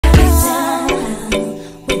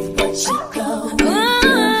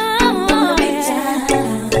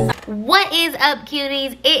up,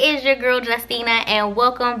 cuties? It is your girl Justina, and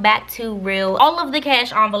welcome back to Real. All of the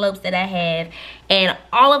cash envelopes that I have and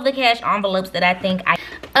all of the cash envelopes that I think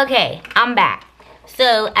okay, I'm back.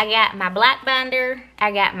 So I got my black binder,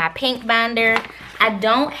 I got my pink binder. I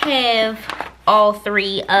don't have all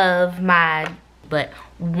three of my, but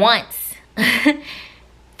once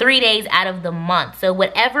 3 days out of the month. So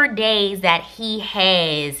whatever days that he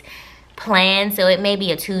has planned, so it may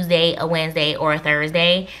be a Tuesday, a Wednesday, or a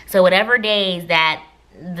Thursday. So whatever days that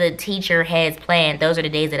the teacher has planned, those are the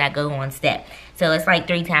days that I go on step. So it's like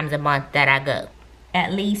 3 times a month that I go.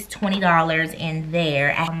 At least $20 in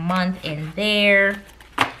there, a month in there.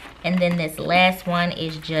 And then this last one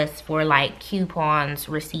is just for like coupons,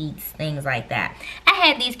 receipts, things like that. I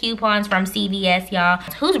had these coupons from CVS, y'all.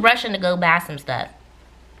 Who's rushing to go buy some stuff?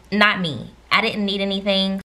 Not me. I didn't need anything.